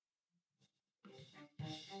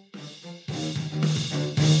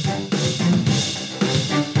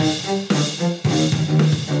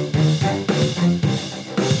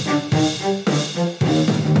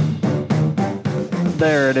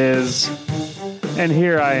And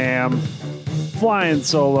here I am, flying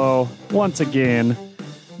solo once again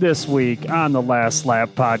this week on the Last Lap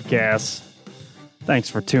podcast. Thanks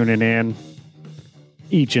for tuning in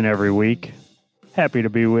each and every week. Happy to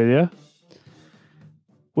be with you.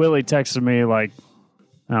 Willy texted me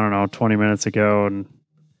 20 minutes ago and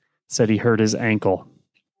said he hurt his ankle.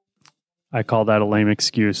 I call that a lame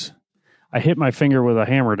excuse. I hit my finger with a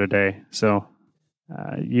hammer today, so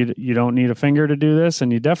you don't need a finger to do this,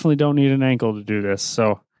 and you definitely don't need an ankle to do this.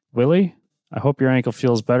 So, Willy, I hope your ankle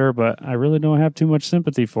feels better, but I really don't have too much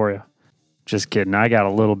sympathy for you. Just kidding. I got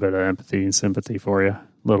a little bit of empathy and sympathy for you. A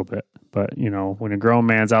little bit. But, when a grown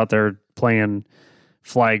man's out there playing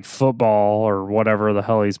flag football or whatever the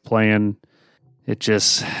hell he's playing, it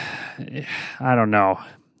just, I don't know.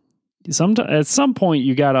 At some point,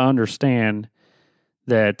 you got to understand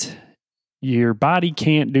that your body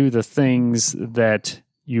can't do the things that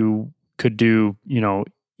you could do,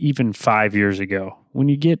 even 5 years ago. When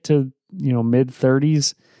you get to,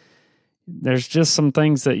 mid-30s, there's just some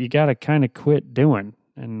things that you got to kind of quit doing.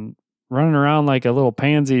 And running around like a little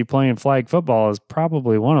pansy playing flag football is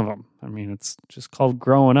probably one of them. I mean, it's just called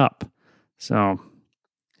growing up. So,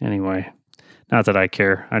 anyway, not that I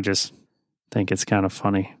care. I just think it's kind of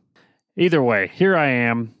funny. Either way, here I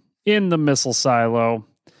am in the missile silo.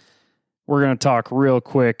 We're going to talk real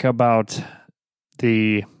quick about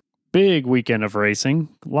the big weekend of racing.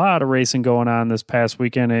 A lot of racing going on this past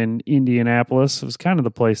weekend in Indianapolis. It was kind of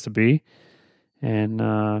the place to be. And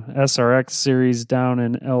SRX series down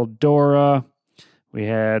in Eldora. We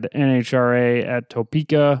had NHRA at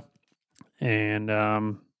Topeka.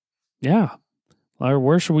 And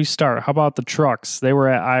where should we start? How about the trucks? They were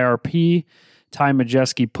at IRP. Ty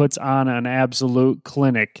Majeski puts on an absolute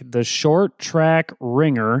clinic. The short track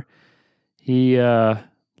ringer, he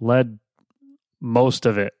led most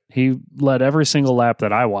of it. He led every single lap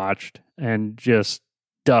that I watched and just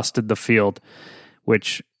dusted the field,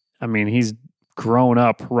 which, I mean, he's grown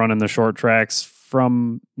up running the short tracks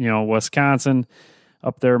from, Wisconsin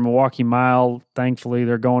up there, Milwaukee Mile. Thankfully,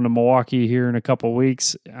 they're going to Milwaukee here in a couple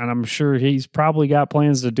weeks, and I'm sure he's probably got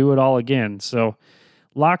plans to do it all again. So,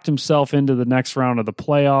 locked himself into the next round of the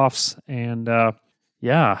playoffs, and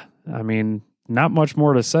not much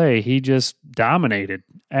more to say. He just dominated,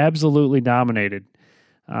 absolutely dominated.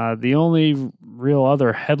 The only real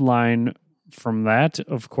other headline from that,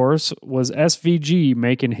 of course, was SVG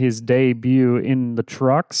making his debut in the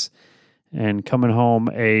trucks and coming home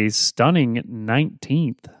a stunning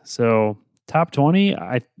 19th. So top 20,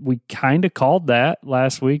 we kind of called that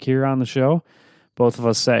last week here on the show. Both of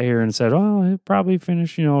us sat here and said, oh, he'll probably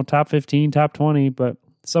finish, top 15, top 20, but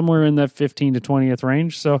somewhere in that 15 to 20th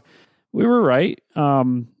range. So we were right.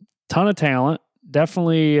 Ton of talent.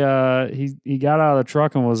 Definitely, he got out of the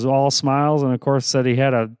truck and was all smiles, and of course said he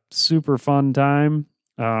had a super fun time.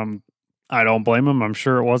 I don't blame him. I'm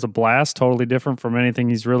sure it was a blast, totally different from anything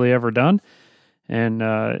he's really ever done. And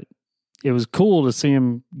it was cool to see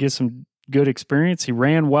him get some good experience. He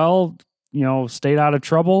ran well, stayed out of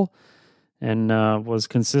trouble, and was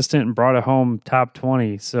consistent and brought it home top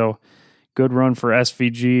 20. So good run for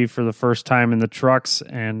SVG for the first time in the trucks.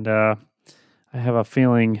 And I have a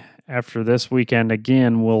feeling after this weekend,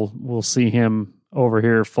 again, we'll see him over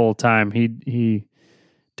here full time. He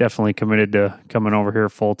definitely committed to coming over here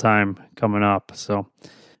full time coming up. So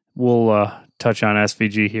we'll touch on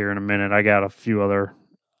SVG here in a minute. I got a few other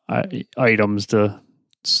items to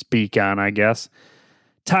speak on, I guess.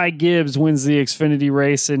 Ty Gibbs wins the Xfinity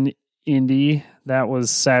race in Indy. That was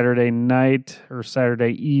Saturday night or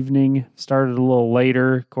Saturday evening. Started a little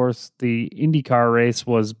later. Of course, the IndyCar race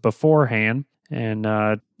was beforehand, and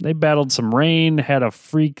they battled some rain, had a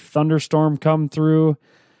freak thunderstorm come through,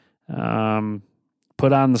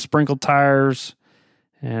 put on the sprinkle tires,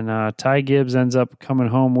 and Ty Gibbs ends up coming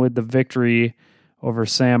home with the victory over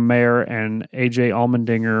Sam Mayer, and AJ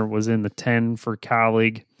Allmendinger was in the 10 for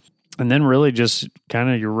colleague. And then really just kind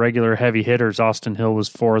of your regular heavy hitters. Austin Hill was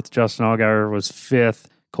 4th. Justin Allgaier was 5th.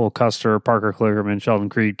 Cole Custer, Parker Kligerman, Sheldon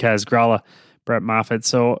Creed, Kaz Gralla, Brett Moffitt.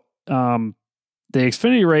 So the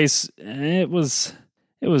Xfinity race, it was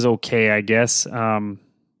okay, I guess. Ty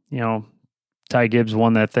Gibbs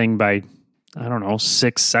won that thing by,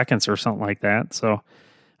 6 seconds or something like that. So,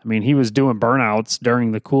 I mean, he was doing burnouts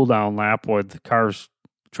during the cooldown lap with cars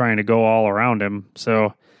trying to go all around him.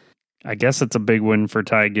 So I guess it's a big win for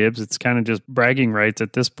Ty Gibbs. It's kind of just bragging rights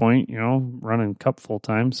at this point, running Cup full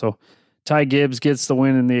time. So Ty Gibbs gets the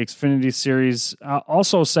win in the Xfinity Series.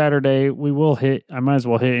 Also Saturday, I might as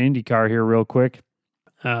well hit IndyCar here real quick.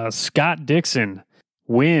 Scott Dixon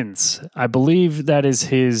wins. I believe that is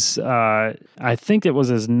his, I think it was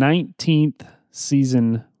his 19th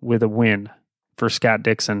season with a win for Scott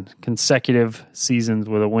Dixon. Consecutive seasons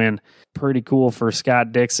with a win. Pretty cool for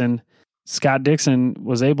Scott Dixon. Scott Dixon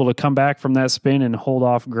was able to come back from that spin and hold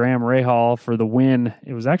off Graham Rahal for the win.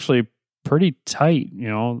 It was actually pretty tight,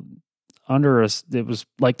 it was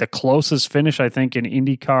like the closest finish, I think, in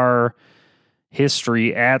IndyCar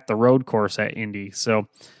history at the road course at Indy. So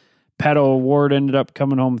Pato O'Ward ended up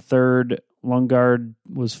coming home third. Lundgaard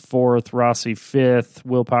was fourth. Rossi fifth.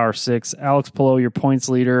 Will Power sixth. Alex Palou, your points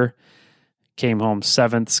leader, came home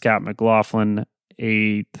seventh. Scott McLaughlin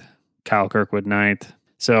eighth. Kyle Kirkwood ninth.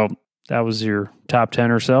 So that was your top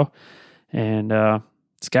 10 or so. And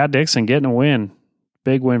Scott Dixon getting a win.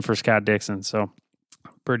 Big win for Scott Dixon. So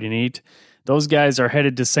pretty neat. Those guys are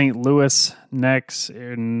headed to St. Louis next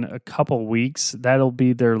in a couple weeks. That'll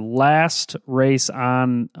be their last race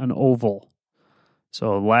on an oval.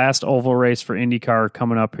 So last oval race for IndyCar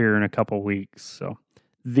coming up here in a couple weeks. So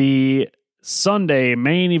the Sunday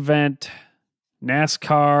main event,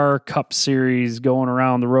 NASCAR Cup Series going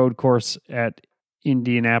around the road course at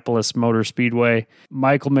Indianapolis Motor Speedway.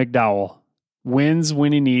 Michael McDowell wins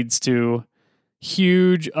when he needs to.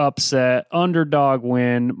 Huge upset, underdog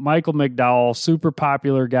win. Michael McDowell, super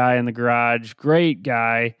popular guy in the garage, great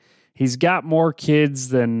guy. He's got more kids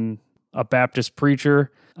than a Baptist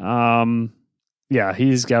preacher. Yeah,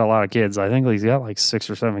 he's got a lot of kids. I think he's got like 6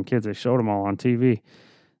 or 7 kids. They showed them all on TV.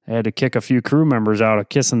 They had to kick a few crew members out of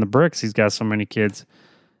kissing the bricks. He's got so many kids.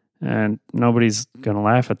 And nobody's going to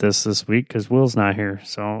laugh at this week because Will's not here.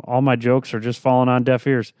 So all my jokes are just falling on deaf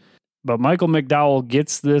ears. But Michael McDowell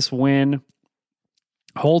gets this win,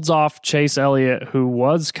 holds off Chase Elliott, who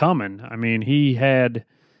was coming. I mean, he had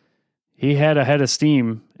a head of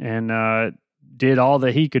steam and did all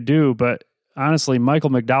that he could do. But honestly,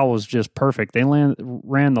 Michael McDowell was just perfect. They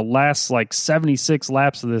ran the last 76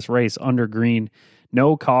 laps of this race under green.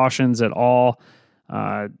 No cautions at all.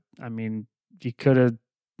 I mean, you could have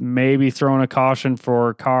maybe thrown a caution for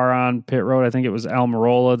a car on pit road. I think it was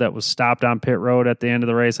Almirola that was stopped on pit road at the end of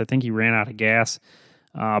the race. I think he ran out of gas.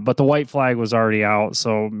 But the white flag was already out,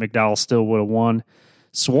 so McDowell still would have won.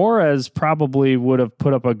 Suarez probably would have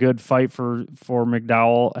put up a good fight for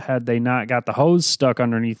McDowell had they not got the hose stuck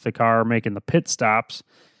underneath the car making the pit stops.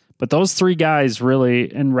 But those three guys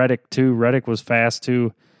really, and Reddick too. Reddick was fast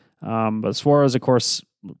too. But Suarez, of course,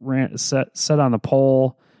 set on the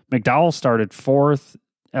pole. McDowell started fourth.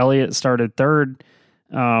 Elliott started third.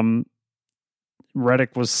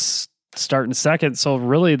 Reddick was starting second. So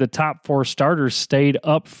really the top 4 starters stayed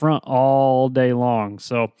up front all day long.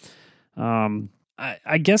 So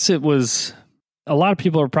I guess it was, a lot of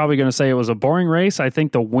people are probably going to say it was a boring race. I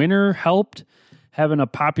think the winner helped. Having a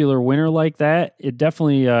popular winner like that, it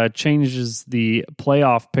definitely changes the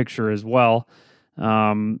playoff picture as well.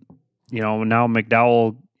 Now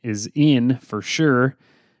McDowell is in for sure.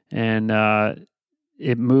 And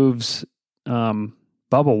it moves Bubba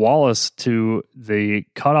Wallace to the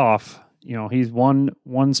cutoff. He's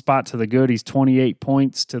one spot to the good. He's 28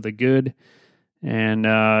 points to the good.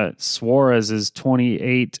 And Suarez is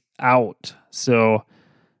 28 out. So,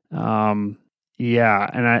 yeah.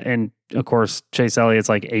 And of course, Chase Elliott's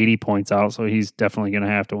like 80 points out. So he's definitely going to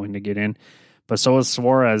have to win to get in. But so is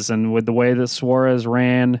Suarez. And with the way that Suarez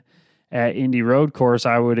ran at Indy Road Course,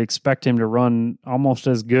 I would expect him to run almost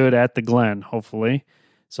as good at the Glen, hopefully.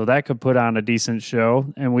 So that could put on a decent show.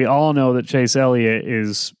 And we all know that Chase Elliott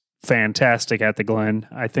is fantastic at the Glen.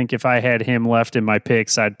 I think if I had him left in my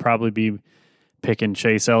picks, I'd probably be picking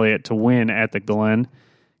Chase Elliott to win at the Glen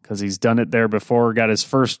because he's done it there before, got his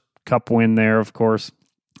first Cup win there, of course,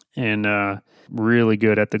 and really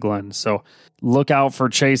good at the Glen. So look out for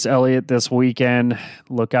Chase Elliott this weekend.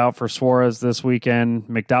 Look out for Suarez this weekend.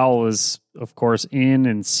 McDowell is, of course, in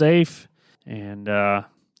and safe. And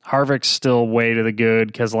Harvick's still way to the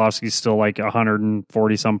good. Keselowski's still like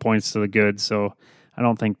 140-some points to the good. So I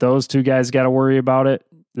don't think those two guys got to worry about it.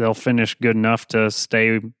 They'll finish good enough to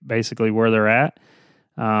stay basically where they're at.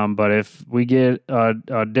 But if we get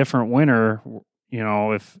a different winner,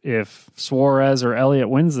 if Suarez or Elliott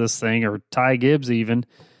wins this thing, or Ty Gibbs even,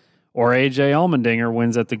 or AJ Allmendinger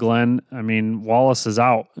wins at the Glen, I mean, Wallace is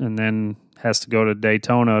out and then has to go to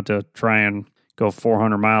Daytona to try and go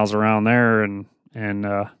 400 miles around there and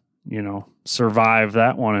survive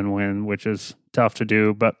that one and win, which is tough to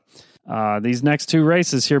do. But these next 2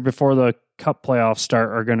 races here before the Cup playoffs start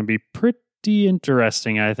are going to be pretty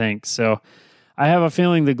interesting, I think. So I have a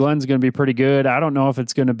feeling the Glen's going to be pretty good. I don't know if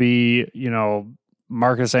it's going to be,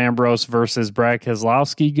 Marcus Ambrose versus Brad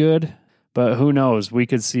Keselowski good, but who knows? We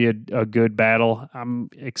could see a good battle. I'm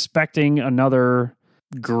expecting another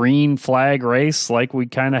green flag race like we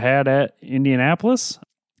kind of had at Indianapolis.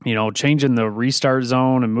 changing the restart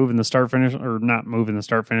zone and moving the start finish, or not moving the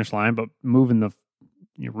start finish line, but moving the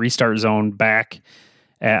restart zone back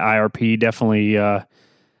at IRP definitely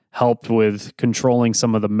helped with controlling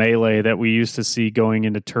some of the melee that we used to see going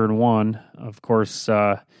into turn one. Of course,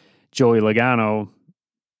 Joey Logano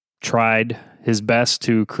tried his best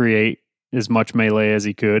to create as much melee as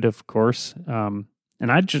he could, of course. And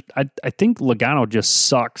I think Logano just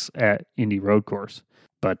sucks at Indy road course,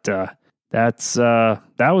 but that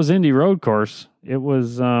was Indy road course. It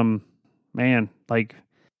was, like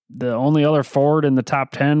the only other Ford in the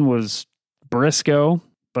top 10 was Briscoe,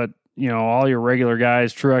 but all your regular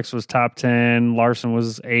guys, Truex was top 10, Larson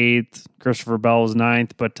was 8th, Christopher Bell was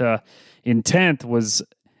 9th, but in 10th was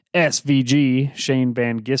SVG, Shane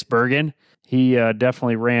Van Gisbergen. He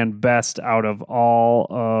definitely ran best out of all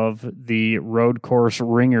of the road course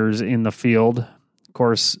ringers in the field. Of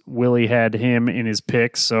course, Willy had him in his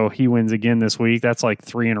picks, so he wins again this week. That's like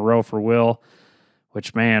 3 in a row for Will,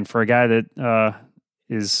 which, man, for a guy that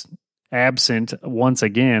is absent once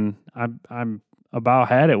again, I'm about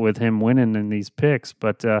had it with him winning in these picks.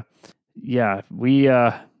 But,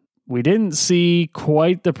 we didn't see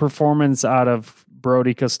quite the performance out of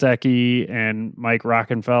Brody Kostecki and Mike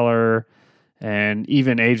Rockenfeller and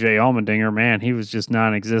even AJ Allmendinger. Man, he was just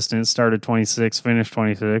non-existent. Started 26, finished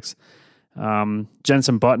 26.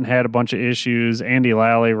 Jenson Button had a bunch of issues. Andy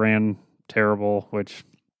Lally ran terrible, which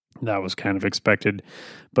that was kind of expected.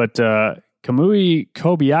 But Kamui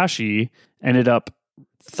Kobayashi ended up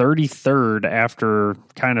 33rd after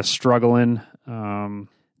kind of struggling.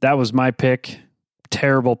 That was my pick.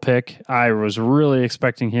 Terrible pick. I was really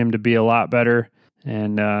expecting him to be a lot better,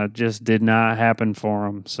 and just did not happen for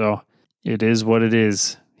him. So it is what it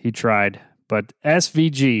is. He tried. But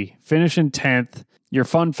SVG finishing 10th. Your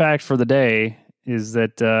fun fact for the day is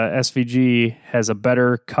that SVG has a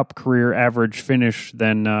better Cup career average finish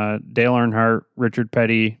than Dale Earnhardt, Richard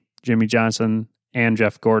Petty, Jimmy Johnson, and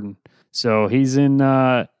Jeff Gordon. So he's in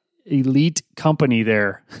elite company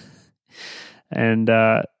there. And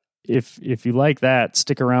if you like that,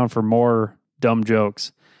 stick around for more dumb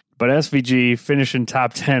jokes. But SVG finishing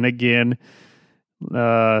top 10 again.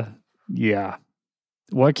 Yeah.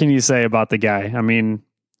 What can you say about the guy? I mean,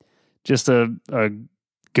 just a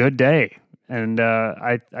good day. And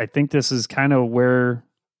I think this is kind of where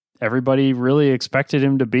everybody really expected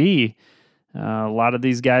him to be. A lot of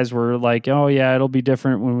these guys were like, oh, yeah, it'll be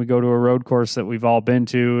different when we go to a road course that we've all been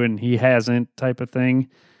to, and he hasn't, type of thing.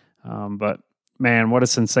 But, man, what a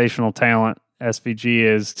sensational talent SVG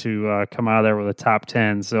is to come out of there with a top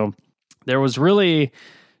 10. So there was really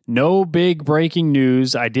no big breaking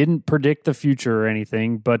news. I didn't predict the future or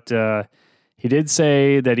anything, but he did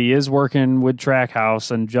say that he is working with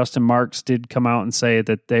Trackhouse, and Justin Marks did come out and say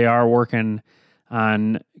that they are working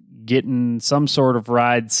on getting some sort of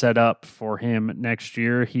ride set up for him next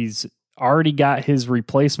year. He's already got his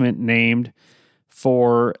replacement named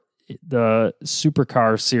for the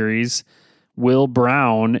Supercar Series. Will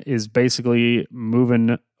Brown is basically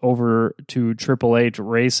moving over to Triple H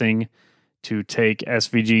Racing to take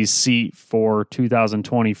SVG's seat for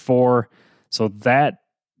 2024. So that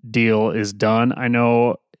deal is done. I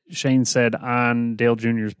know Shane said on Dale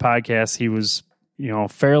Jr.'s podcast he was,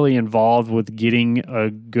 fairly involved with getting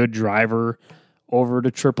a good driver over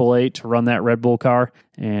to Triple H to run that Red Bull car.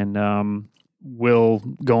 And Will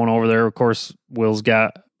going over there, of course,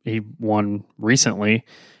 he won recently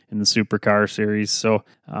in the Supercar Series. So,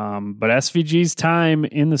 but SVG's time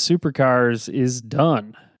in the Supercars is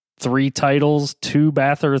done. 3 titles, 2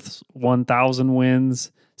 Bathurst 1000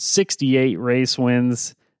 wins, 68 race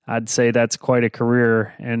wins. I'd say that's quite a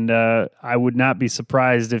career, and I would not be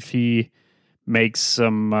surprised if he makes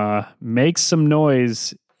some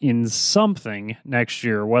noise in something next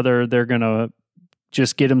year, whether they're going to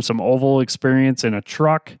just get him some oval experience in a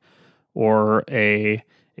truck or a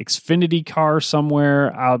Xfinity car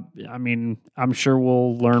somewhere. I'm sure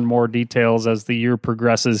we'll learn more details as the year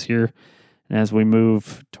progresses here and as we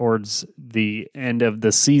move towards the end of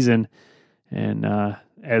the season and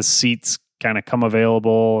as seats kind of come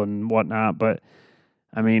available and whatnot. But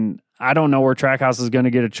I don't know where Trackhouse is going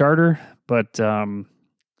to get a charter, but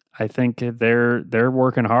I think they're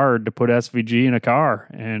working hard to put SVG in a car,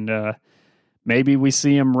 and maybe we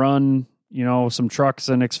see him run, some trucks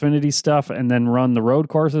and Xfinity stuff, and then run the road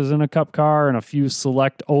courses in a Cup car and a few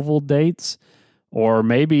select oval dates. Or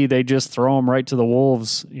maybe they just throw him right to the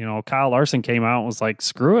wolves. Kyle Larson came out and was like,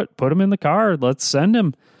 screw it, put him in the car. Let's send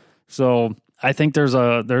him. So I think there's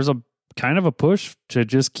a kind of a push to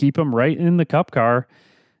just keep him right in the Cup car.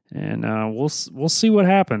 And we'll see what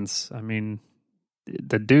happens.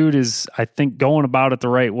 The dude is, I think, going about it the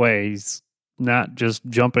right way. He's not just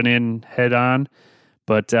jumping in head on.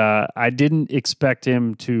 But I didn't expect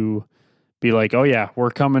him to be like, oh yeah, we're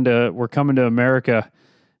coming to America,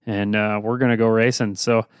 and we're gonna go racing.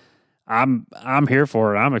 So I'm here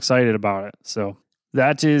for it. I'm excited about it. So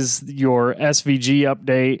that is your SVG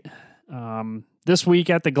update. This week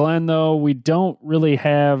at the Glen, though, we don't really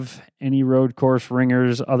have any road course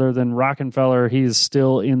ringers other than Rockefeller. He is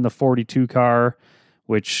still in the 42 car,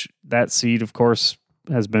 which that seat, of course,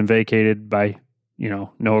 has been vacated by,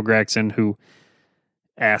 Noah Gragson, who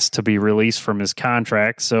asked to be released from his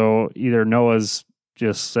contract. So either Noah's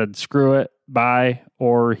just said, screw it, bye,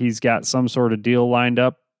 or he's got some sort of deal lined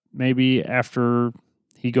up maybe after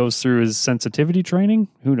he goes through his sensitivity training.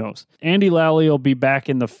 Who knows? Andy Lally will be back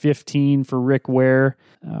in the 15 for Rick Ware.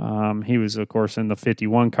 He was, of course, in the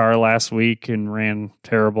 51 car last week and ran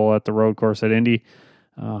terrible at the road course at Indy.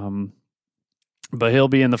 But he'll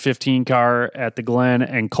be in the 15 car at the Glen,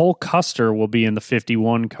 and Cole Custer will be in the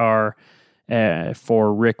 51 car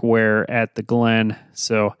for Rick Ware at the Glen.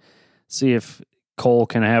 So see if Cole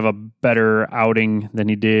can have a better outing than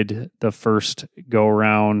he did the first go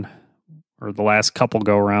around, or the last couple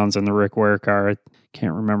go-rounds in the Rick Ware car. I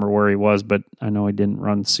can't remember where he was, but I know he didn't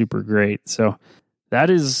run super great. So that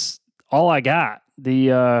is all I got.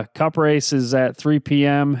 The Cup race is at 3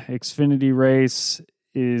 p.m. Xfinity race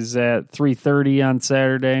is at 3:30 on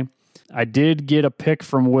Saturday. I did get a pick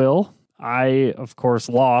from Will. I, of course,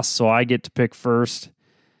 lost, so I get to pick first.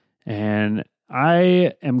 And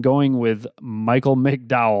I am going with Michael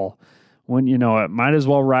McDowell. When you know it, might as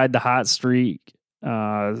well ride the hot streak.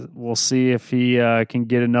 We'll see if he can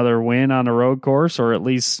get another win on a road course, or at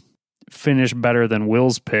least finish better than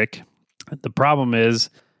Will's pick. The problem is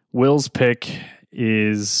Will's pick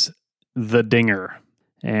is the dinger.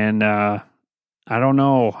 And I don't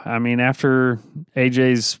know. I mean, after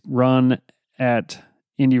AJ's run at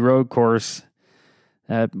Indy road course,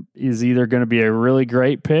 that is either going to be a really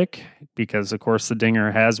great pick, because of course the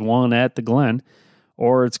dinger has won at the Glen,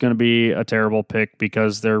 or it's going to be a terrible pick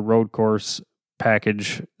because their road course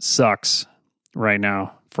package sucks right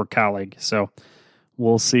now for Colleague. So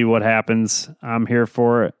we'll see what happens. I'm here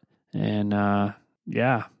for it. And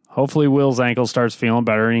hopefully Will's ankle starts feeling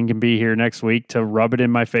better and he can be here next week to rub it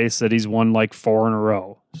in my face that he's won like 4 in a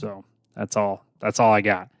row. So that's all I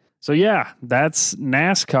got. So yeah, that's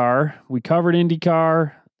NASCAR. We covered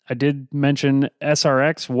IndyCar. I did mention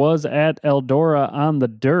SRX was at Eldora on the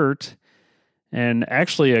dirt, and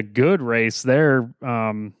actually a good race there.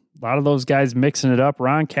 A lot of those guys mixing it up.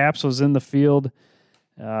 Ron Capps was in the field.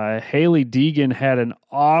 Haley Deegan had an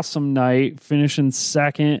awesome night, finishing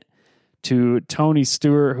second to Tony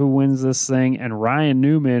Stewart, who wins this thing, and Ryan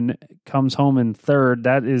Newman comes home in third.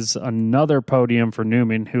 That is another podium for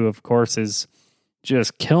Newman, who, of course, is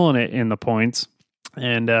just killing it in the points.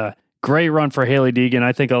 And great run for Haley Deegan.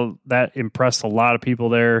 I think that impressed a lot of people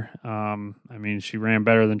there. She ran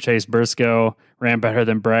better than Chase Briscoe, ran better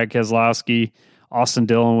than Brad Keselowski. Austin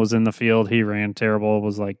Dillon was in the field. He ran terrible. It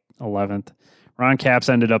was like 11th. Ron Capps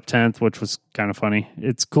ended up 10th, which was kind of funny.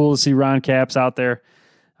 It's cool to see Ron Capps out there.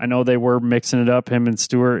 I know they were mixing it up, him and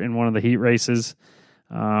Stewart, in one of the heat races.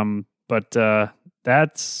 But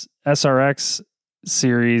that's SRX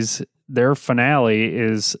series. Their finale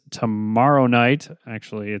is tomorrow night.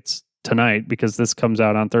 Actually, it's tonight because this comes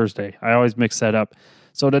out on Thursday. I always mix that up.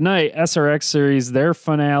 So tonight, SRX series, their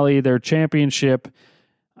finale, their championship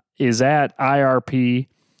is at IRP.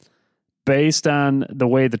 Based on the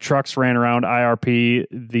way the trucks ran around IRP,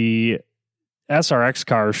 the SRX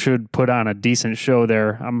car should put on a decent show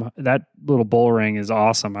there. That little bull ring is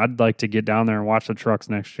awesome. I'd like to get down there and watch the trucks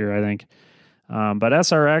next year, I think. But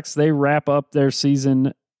SRX, they wrap up their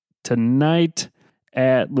season tonight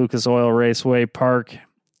at Lucas Oil Raceway Park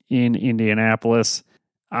in Indianapolis.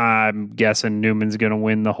 I'm guessing Newman's going to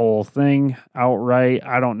win the whole thing outright.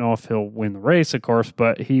 I don't know if he'll win the race, of course,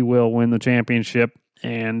 but he will win the championship.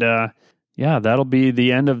 And that'll be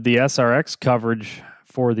the end of the SRX coverage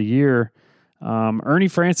for the year. Ernie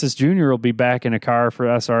Francis Jr. will be back in a car for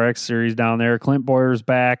SRX series down there. Clint Boyer's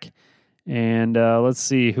back. And let's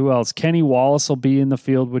see who else. Kenny Wallace will be in the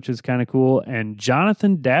field, which is kind of cool. And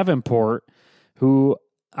Jonathan Davenport, who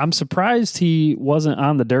I'm surprised he wasn't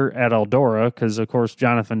on the dirt at Eldora, because, of course,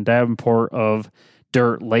 Jonathan Davenport of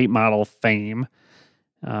dirt late model fame.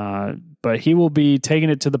 But he will be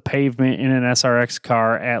taking it to the pavement in an SRX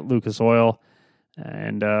car at Lucas Oil.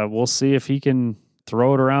 And we'll see if he can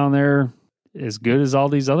throw it around there as good as all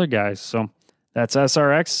these other guys. So that's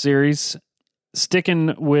SRX series.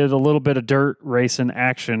 Sticking with a little bit of dirt racing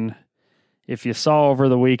action, if you saw over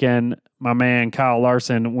the weekend, my man Kyle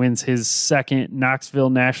Larson wins his second Knoxville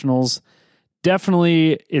Nationals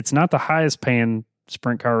definitely, it's not the highest paying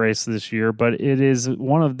sprint car race this year, but it is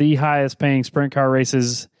one of the highest paying sprint car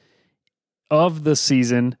races of the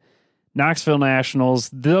season. Knoxville Nationals,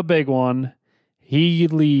 the big one. He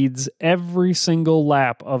leads every single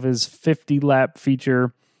lap of his 50-lap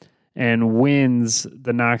feature and wins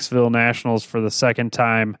the Knoxville Nationals for the second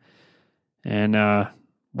time, and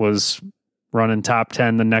was running top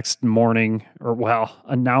 10 the next morning,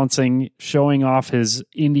 showing off his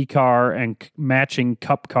Indy car and matching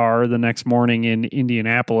Cup car the next morning in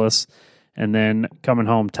Indianapolis, and then coming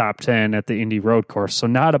home top 10 at the Indy road course. So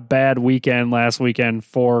not a bad weekend last weekend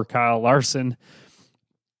for Kyle Larson.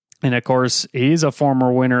 And of course, he's a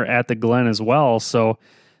former winner at the Glen as well. So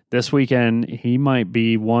this weekend, he might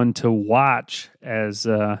be one to watch, as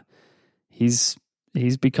he's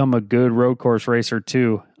become a good road course racer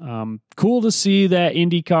too. Cool to see that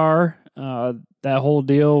Indy car, that whole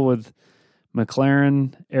deal with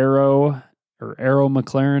McLaren Arrow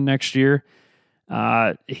McLaren next year.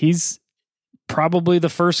 He's probably the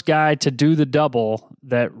first guy to do the double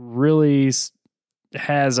that really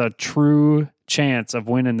has a true chance of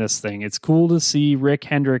winning this thing. It's cool to see Rick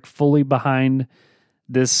Hendrick fully behind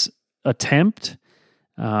this attempt.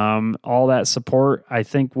 All that support. I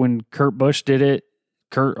think when Kurt Busch did it,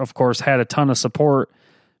 Kurt, of course, had a ton of support,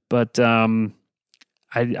 but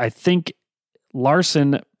I think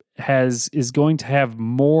Larson is going to have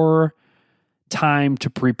more time to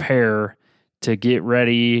prepare, to get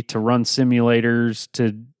ready, to run simulators,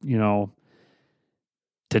 to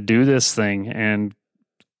do this thing. And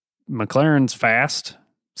McLaren's fast,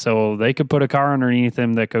 so they could put a car underneath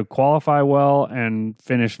him that could qualify well and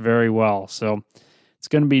finish very well. So it's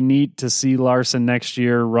going to be neat to see Larson next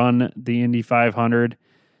year run the Indy 500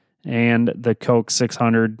 and the Coke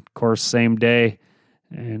 600, of course, same day.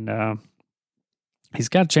 And he's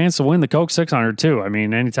got a chance to win the Coke 600 too. I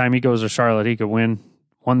mean, anytime he goes to Charlotte, he could win.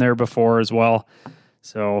 Won there before as well.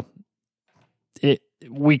 So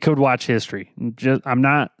we could watch history. I'm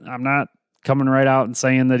not coming right out and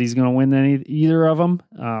saying that he's going to win either of them,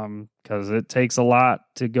 because it takes a lot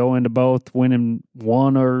to go into both, winning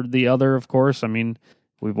one or the other, of course. I mean,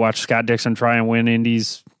 we've watched Scott Dixon try and win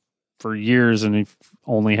Indies for years, and he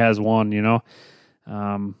only has one, You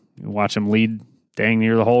watch him lead dang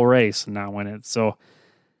near the whole race and not win it. So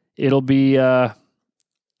it'll be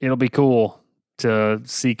cool to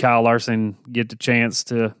see Kyle Larson get the chance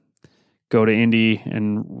to go to Indy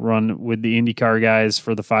and run with the IndyCar guys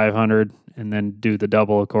for the 500, and then do the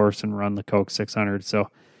double, of course, and run the Coke 600. So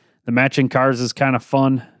the matching cars is kind of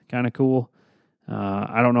fun, kind of cool.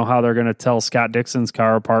 I don't know how they're going to tell Scott Dixon's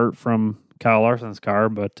car apart from Kyle Larson's car,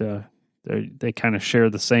 but they kind of share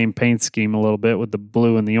the same paint scheme a little bit with the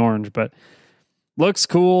blue and the orange, but looks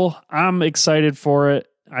cool. I'm excited for it.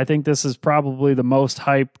 I think this is probably the most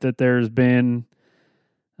hype that there's been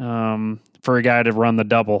for a guy to run the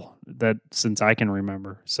double that since I can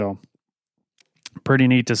remember. So pretty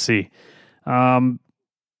neat to see.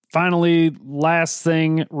 Finally, last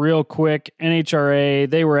thing real quick, NHRA,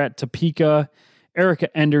 they were at Topeka.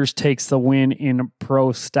 Erica Enders takes the win in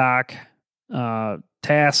Pro Stock.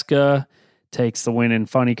 Tasca takes the win in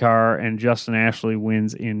Funny Car, and Justin Ashley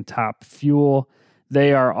wins in Top Fuel.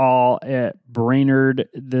 They are all at Brainerd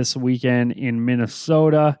this weekend in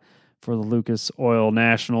Minnesota for the Lucas Oil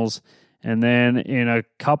Nationals. And then in a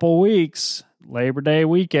couple weeks, Labor Day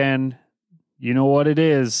weekend, you know what it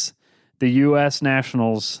is, the U.S.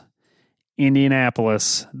 Nationals,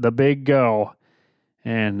 Indianapolis, the big go.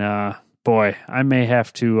 And boy, I may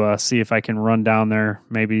have to see if I can run down there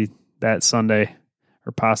maybe that Sunday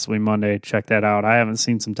or possibly Monday. Check that out. I haven't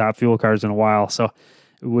seen some Top Fuel cars in a while, so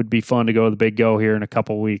it would be fun to go to the big go here in a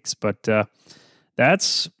couple weeks. But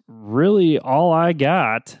that's really all I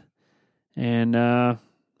got. And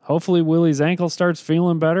hopefully Willy's ankle starts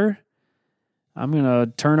feeling better. I'm going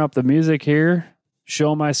to turn up the music here,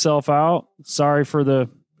 show myself out. Sorry for the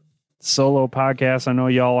solo podcast. I know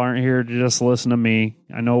y'all aren't here to just listen to me.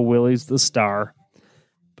 I know Willy's the star.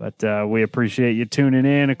 But we appreciate you tuning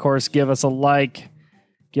in. Of course, give us a like,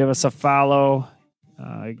 give us a follow,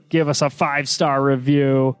 give us a 5-star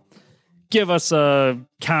review, give us a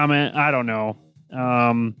comment. I don't know.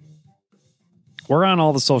 We're on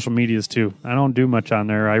all the social medias too. I don't do much on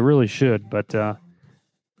there. I really should, but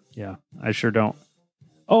yeah, I sure don't.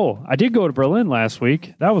 Oh, I did go to Berlin last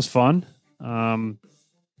week. That was fun.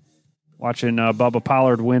 Watching Bubba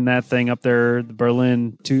Pollard win that thing up there, the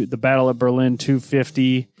Battle at Berlin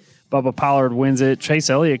 250. Bubba Pollard wins it. Chase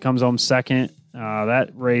Elliott comes home second.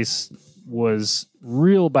 That race was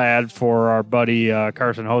real bad for our buddy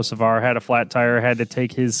Carson Hocevar. Had a flat tire, had to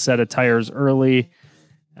take his set of tires early.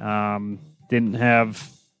 Didn't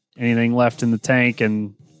have anything left in the tank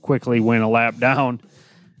and quickly went a lap down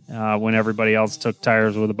when everybody else took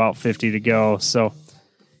tires with about 50 to go. So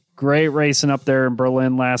great racing up there in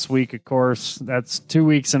Berlin last week, of course. That's 2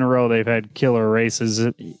 weeks in a row they've had killer races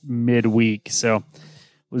midweek. So it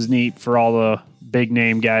was neat for all the big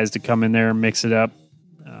name guys to come in there and mix it up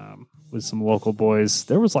with some local boys.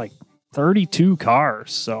 There was like 32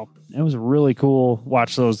 cars, so it was really cool.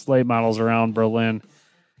 Watch those late models around Berlin.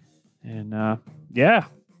 And yeah,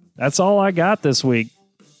 that's all I got this week.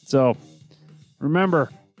 So remember,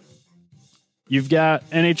 you've got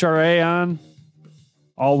NHRA on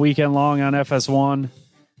all weekend long on FS1,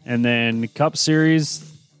 and then Cup Series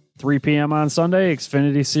 3 p.m. on Sunday,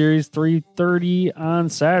 Xfinity Series 3:30 on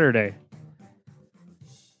Saturday.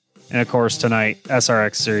 And of course tonight,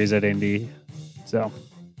 SRX Series at Indy. So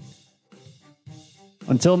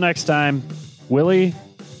until next time, Willy,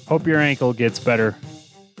 hope your ankle gets better.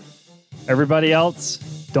 Everybody else,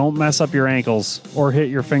 don't mess up your ankles or hit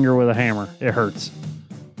your finger with a hammer. It hurts.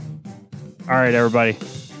 All right, everybody.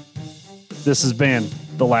 This has been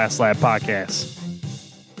the Last Lap Podcast.